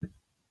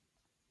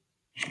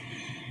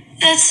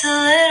It's a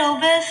little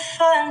bit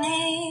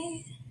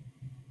funny,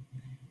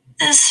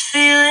 this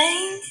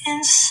feeling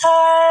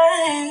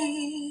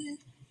inside.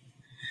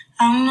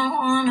 I'm not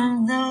one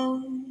of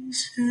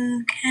those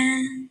who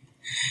can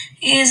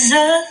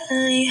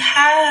easily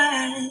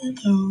hide.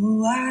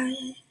 Oh,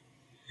 I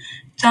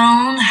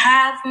don't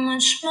have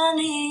much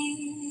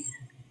money,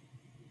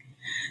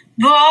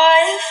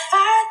 but if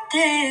I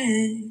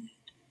did,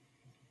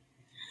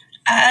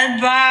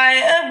 I'd buy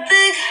a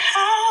big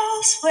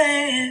house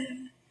where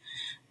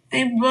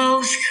we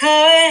both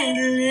could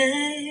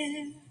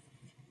live.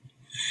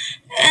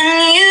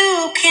 And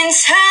you can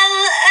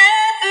tell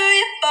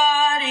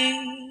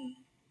everybody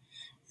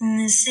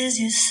this is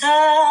your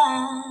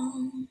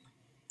song.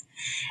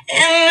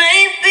 It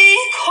may be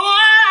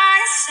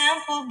quite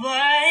simple,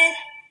 but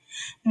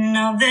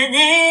now that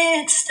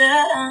it's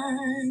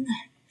done,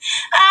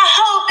 I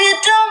hope you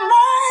don't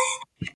mind